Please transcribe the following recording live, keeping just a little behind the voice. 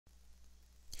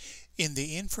In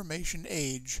the information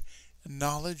age,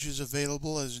 knowledge is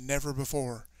available as never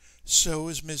before. So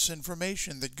is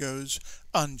misinformation that goes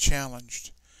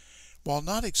unchallenged. While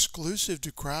not exclusive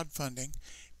to crowdfunding,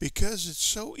 because it's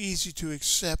so easy to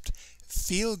accept,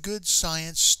 feel-good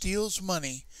science steals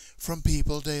money from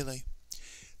people daily.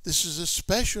 This is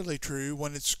especially true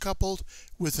when it's coupled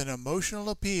with an emotional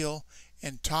appeal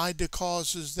and tied to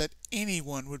causes that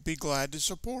anyone would be glad to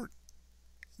support.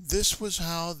 This was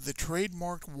how the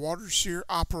trademarked Waterseer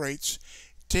operates,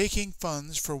 taking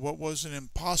funds for what was an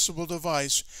impossible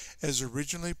device as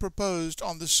originally proposed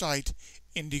on the site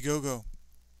Indiegogo.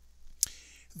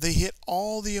 They hit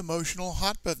all the emotional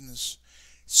hot buttons,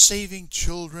 saving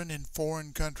children in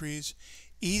foreign countries,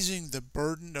 easing the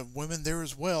burden of women there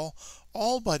as well,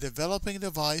 all by developing a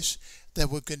device that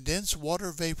would condense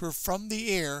water vapor from the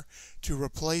air to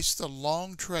replace the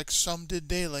long treks some did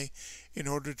daily in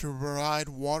order to provide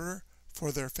water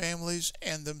for their families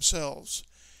and themselves.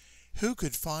 Who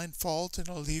could find fault in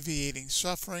alleviating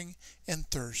suffering and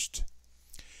thirst?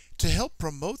 To help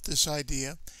promote this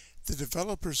idea, the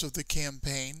developers of the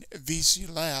campaign,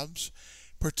 VC Labs,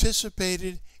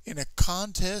 participated in a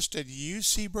contest at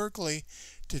UC Berkeley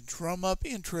to drum up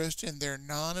interest in their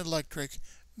non-electric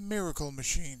miracle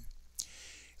machine.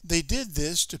 They did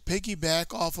this to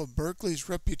piggyback off of Berkeley's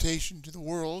reputation to the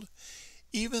world,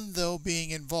 even though being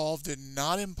involved did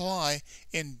not imply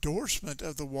endorsement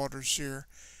of the Waterseer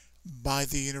by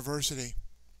the university.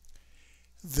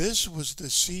 This was the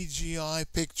CGI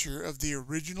picture of the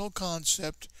original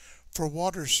concept for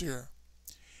Waterseer.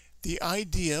 The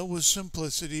idea was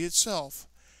simplicity itself.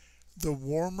 The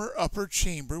warmer upper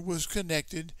chamber was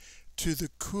connected to the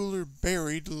cooler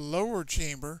buried lower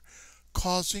chamber,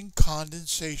 causing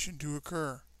condensation to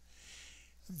occur.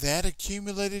 That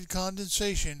accumulated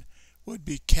condensation would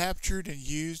be captured and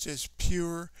used as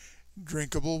pure,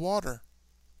 drinkable water.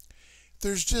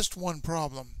 There's just one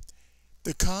problem.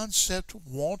 The concept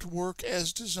won't work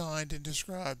as designed and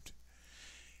described.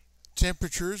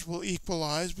 Temperatures will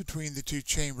equalize between the two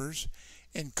chambers,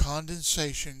 and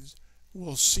condensation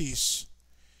will cease.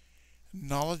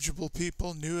 Knowledgeable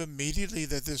people knew immediately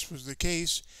that this was the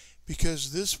case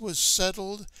because this was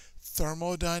settled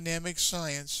thermodynamic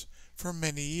science for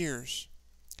many years.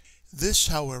 This,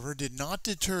 however, did not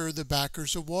deter the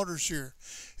backers of Waterseer,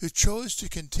 who chose to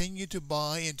continue to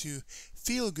buy into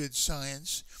feel-good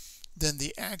science than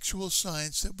the actual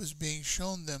science that was being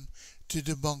shown them to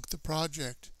debunk the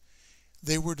project.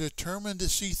 They were determined to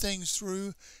see things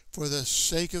through for the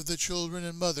sake of the children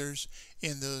and mothers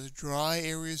in those dry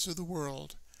areas of the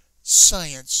world.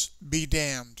 Science be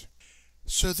damned.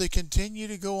 So they continue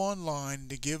to go online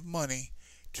to give money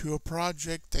to a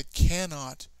project that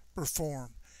cannot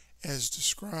perform as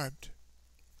described.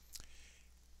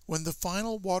 When the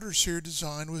final Waterseer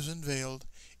design was unveiled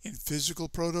in physical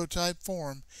prototype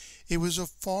form, it was a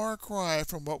far cry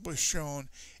from what was shown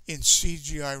in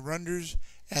CGI renders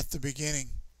at the beginning.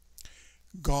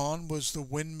 Gone was the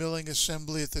windmilling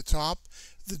assembly at the top,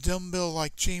 the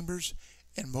dumbbell-like chambers,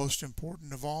 and most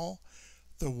important of all,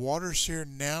 the Waterseer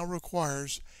now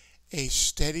requires a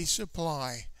steady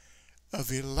supply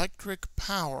of electric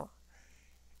power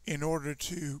in order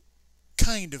to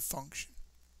kind of function.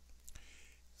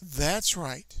 That's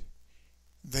right,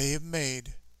 they have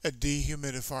made a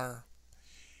dehumidifier,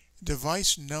 a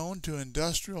device known to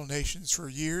industrial nations for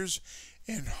years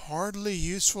and hardly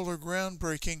useful or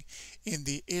groundbreaking in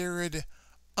the arid,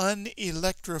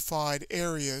 unelectrified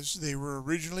areas they were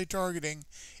originally targeting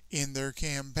in their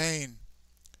campaign.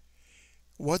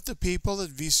 What the people at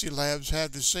VC Labs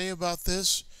have to say about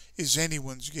this is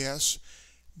anyone's guess,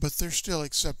 but they're still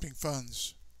accepting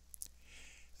funds.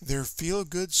 Their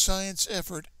feel-good science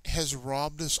effort has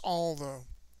robbed us all, though.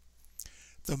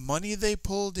 The money they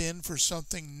pulled in for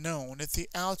something known at the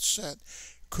outset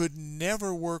could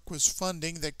never work with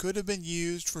funding that could have been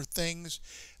used for things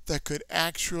that could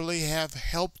actually have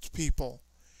helped people.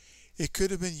 It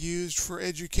could have been used for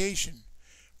education,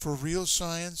 for real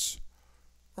science,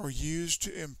 or used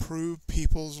to improve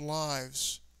people's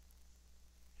lives.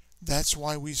 That's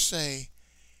why we say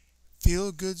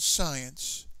feel-good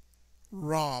science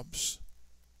robs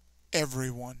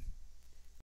everyone.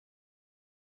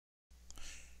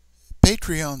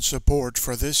 Patreon support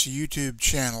for this YouTube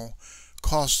channel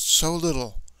costs so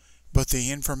little, but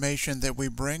the information that we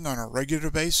bring on a regular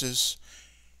basis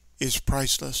is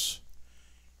priceless.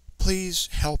 Please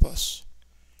help us.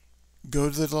 Go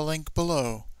to the link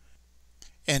below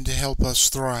and help us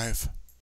thrive.